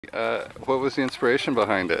What was the inspiration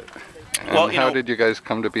behind it? And Well, how did you guys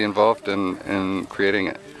come to be involved in creating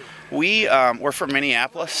it? We're from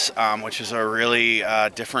Minneapolis, which is a really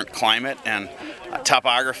different climate and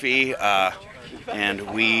topography,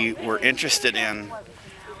 and we were interested in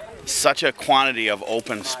such a quantity of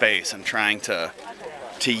open space and trying to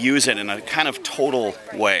use it in a kind of total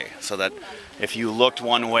way, so that if you looked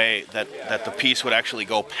one way, that the piece would actually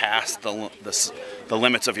go past the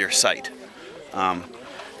limits of your sight.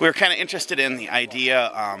 We were kind of interested in the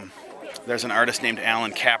idea. There's an artist named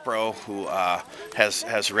Alan Capro who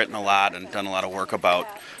has written a lot and done a lot of work about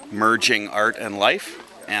merging art and life.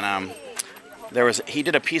 And he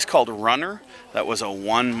did a piece called Runner that was a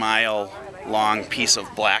 1 mile long piece of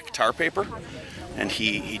black tar paper. And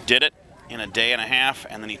he did it in a day and a half,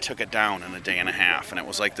 and then he took it down in a day and a half. And it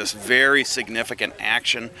was like this very significant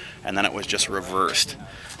action, and then it was just reversed.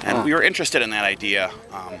 And we were interested in that idea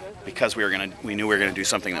because we knew we were going to do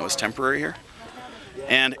something that was temporary here.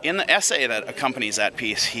 And in the essay that accompanies that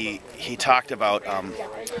piece, he talked about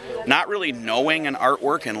not really knowing an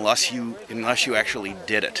artwork unless you actually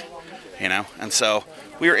did it, you know. And so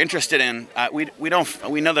we were interested in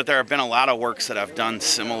we know that there have been a lot of works that have done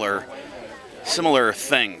similar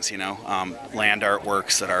things, you know, land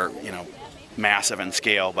artworks that are, you know, massive in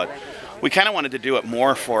scale, but we kind of wanted to do it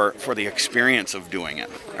more for the experience of doing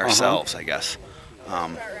it ourselves, I guess.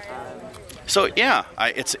 So yeah,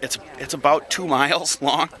 it's about 2 miles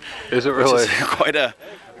long. Is it really? Which is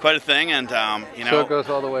quite a thing, and you know. So it goes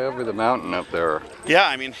all the way over the mountain up there. Yeah,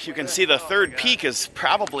 I mean, you can see the third peak is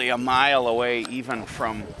probably a mile away even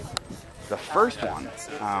from the first one.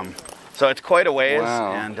 So it's quite a ways.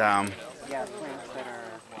 Wow. And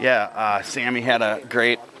Sammy had a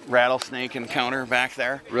great rattlesnake encounter back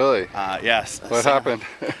there. Really? Yes. What happened?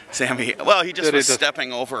 Sammy, well, he just was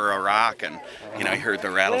stepping over a rock, and you know, he heard the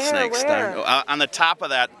rattlesnake start on the top of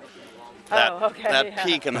that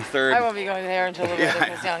peak in the third. I won't be going there until the weather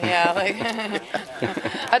goes down. Yeah, like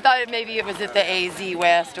I thought maybe it was at the AZ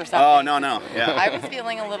West or something. Oh no. Yeah. I was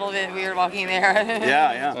feeling a little bit weird walking there.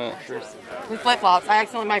 Yeah. Sure. With flip-flops.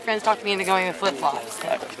 My friends talked me into going with flip-flops.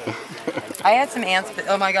 I had some ants, but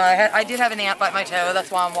oh my god, I did have an ant bite my toe. That's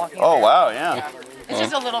why I'm walking. Oh there. wow, yeah. It's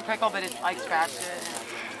just a little prickle, but I scratched it.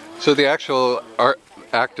 So the actual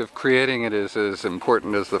act of creating it is as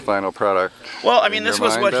important as the final product. Well, I mean, this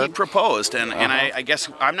was what he proposed, and I guess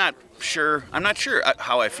I'm not sure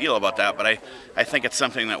how I feel about that, but I think it's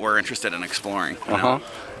something that we're interested in exploring. You know?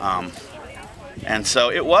 And so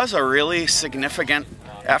it was a really significant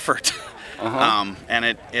effort,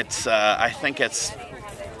 and it's I think it's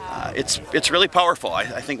really powerful.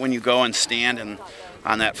 I think when you go and stand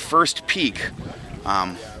on that first peak,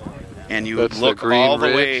 and you look all the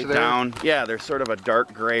way down, yeah, there's sort of a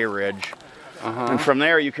dark gray ridge, and from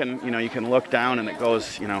there you can look down, and it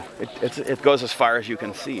goes, you know, it goes as far as you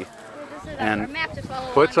can see. And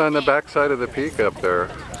what's on the back side of the peak up there?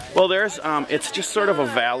 Well, there's it's just sort of a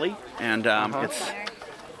valley, and it's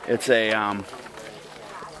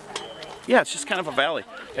just kind of a valley.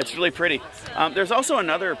 It's really pretty. There's also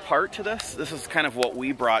another part to this. This is kind of what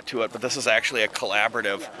we brought to it, but this is actually a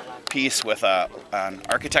collaborative piece with an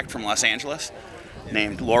architect from Los Angeles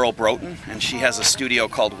named Laurel Broughton, and she has a studio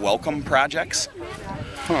called Welcome Projects.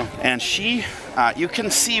 And she, you can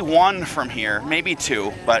see one from here, maybe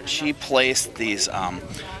two, but she placed these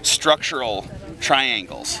structural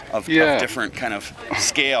triangles of different kind of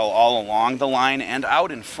scale all along the line and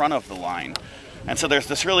out in front of the line. And so there's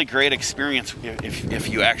this really great experience if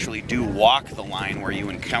you actually do walk the line, where you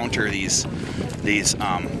encounter these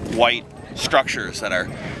white structures that are...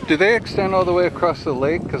 Do they extend all the way across the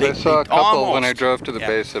lake? Because I saw a couple almost, when I drove to the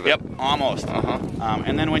base of it. Yep, almost.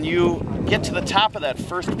 And then when you get to the top of that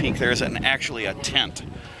first peak, there's actually a tent.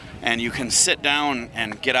 And you can sit down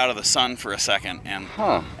and get out of the sun for a second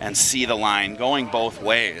and see the line going both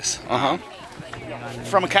ways.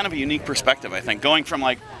 From a kind of a unique perspective, I think. Going from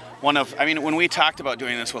like when we talked about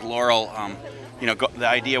doing this with Laurel, you know, the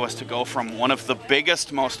idea was to go from one of the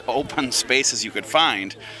biggest, most open spaces you could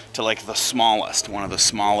find to like the smallest, one of the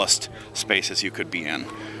smallest spaces you could be in,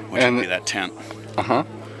 which would be that tent.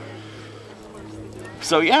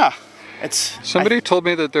 So yeah, Somebody told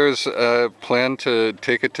me that there's a plan to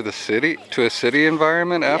take it to the city, to a city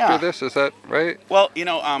environment after this. Is that right? Well, you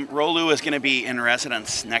know, ROLU is going to be in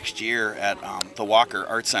residence next year at the Walker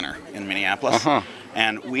Art Center in Minneapolis.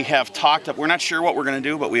 And we have talked, we're not sure what we're going to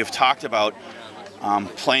do, but we have talked about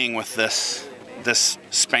playing with this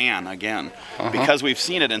span again, because we've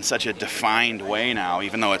seen it in such a defined way now,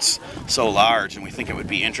 even though it's so large, and we think it would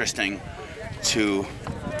be interesting to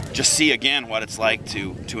just see again what it's like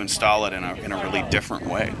to install it in a really different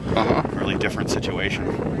way, a really different situation.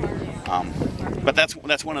 But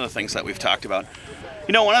that's one of the things that we've talked about.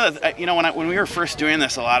 You know, when we were first doing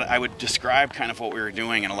this, I would describe kind of what we were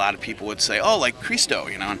doing, and a lot of people would say, "Oh, like Cristo,"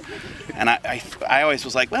 you know, and I always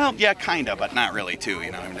was like, "Well, yeah, kinda, but not really, too."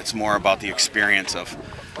 You know, I mean, it's more about the experience of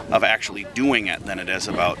actually doing it than it is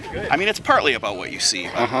about. I mean, it's partly about what you see.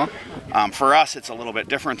 But, for us, it's a little bit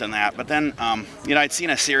different than that. But then, you know, I'd seen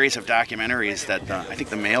a series of documentaries that I think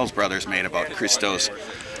the Males brothers made about Cristo's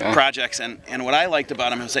projects, and what I liked about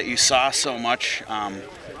them is that you saw so much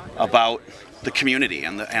about the community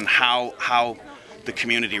and how the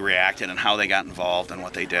community reacted and how they got involved and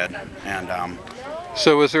what they did. And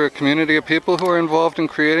so was there a community of people who were involved in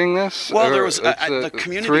creating this? Well, there was the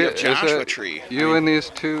community of Joshua Tree. You and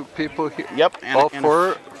these two people here? Yep. All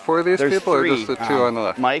four of these people, three, or just the two on the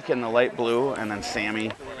left? Mike in the light blue, and then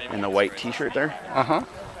Sammy in the white t-shirt there.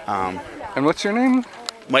 And what's your name?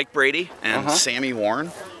 Mike Brady and Sammy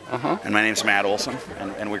Warren. And my name's Matt Olsen,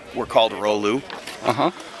 and we're called ROLU.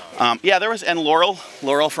 Yeah, there was, and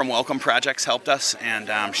Laurel from Welcome Projects helped us, and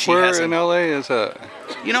she has. Where in LA is that?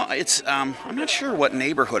 You know, it's I'm not sure what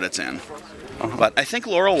neighborhood it's in, but I think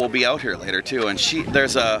Laurel will be out here later too. And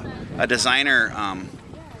there's a designer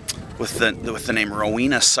with the name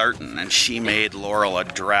Rowena Sarton, and she made Laurel a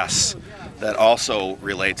dress that also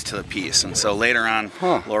relates to the piece. And so later on,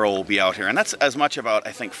 Laurel will be out here, and that's as much about,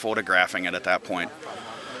 I think, photographing it at that point.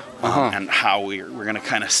 And how we're going to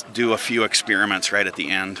kind of do a few experiments right at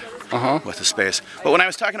the end with the space. But when I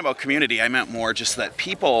was talking about community, I meant more just that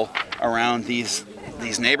people around these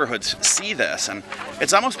neighborhoods see this, and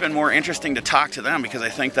it's almost been more interesting to talk to them, because I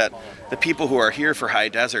think that the people who are here for High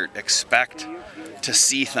Desert expect to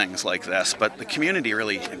see things like this, but the community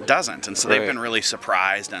really doesn't, and so they've been really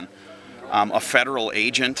surprised. And a federal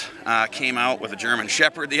agent came out with a German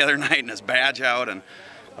Shepherd the other night and his badge out, and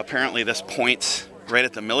apparently this points right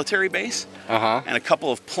at the military base, and a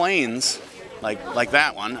couple of planes, like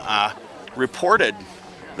that one, reported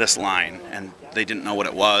this line, and they didn't know what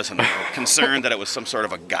it was, and they were concerned that it was some sort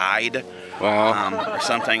of a guide or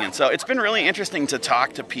something. And so it's been really interesting to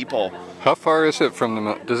talk to people. How far is it from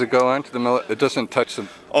the? Does it go on to the? It doesn't touch the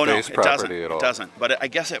base property at all. It doesn't. But I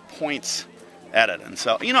guess it points at it, and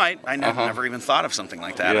so you know, I never even thought of something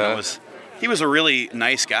like that. Yeah. And he was a really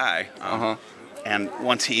nice guy. And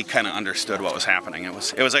once he kind of understood what was happening, it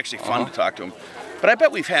was actually fun to talk to him. But I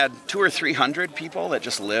bet we've had 200 or 300 people that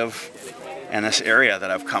just live in this area that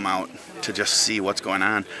have come out to just see what's going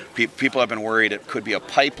on. People have been worried it could be a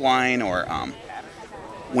pipeline, or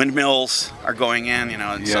windmills are going in, you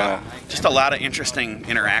know. And so just a lot of interesting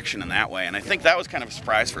interaction in that way. And I think that was kind of a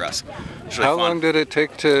surprise for us. Really How long did it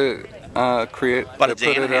take to create? About a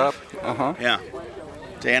day and a half. Yeah.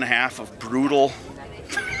 Day and a half of brutal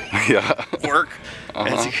work.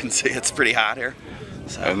 As you can see, it's pretty hot here.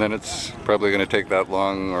 So. And then it's probably going to take that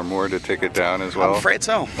long or more to take it down as well? I'm afraid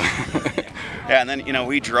so. Yeah, and then, you know,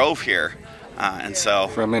 we drove here, and so...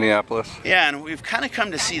 From Minneapolis? Yeah, and we've kind of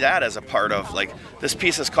come to see that as a part of, like, this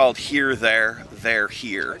piece is called Here, There,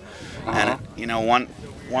 Here. And, you know,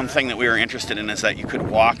 one thing that we were interested in is that you could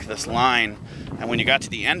walk this line, and when you got to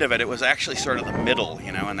the end of it, it was actually sort of the middle,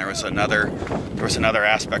 you know, and there was another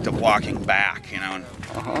aspect of walking back, you know, and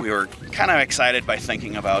we were kind of excited by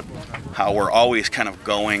thinking about how we're always kind of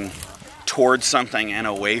going towards something and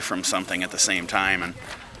away from something at the same time, and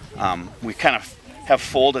we kind of have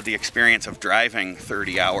folded the experience of driving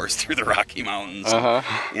 30 hours through the Rocky Mountains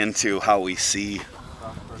into how we see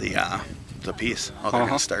the piece. Oh, they're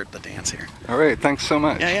going to start the dance here. All right, thanks so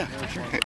much. Yeah, sure.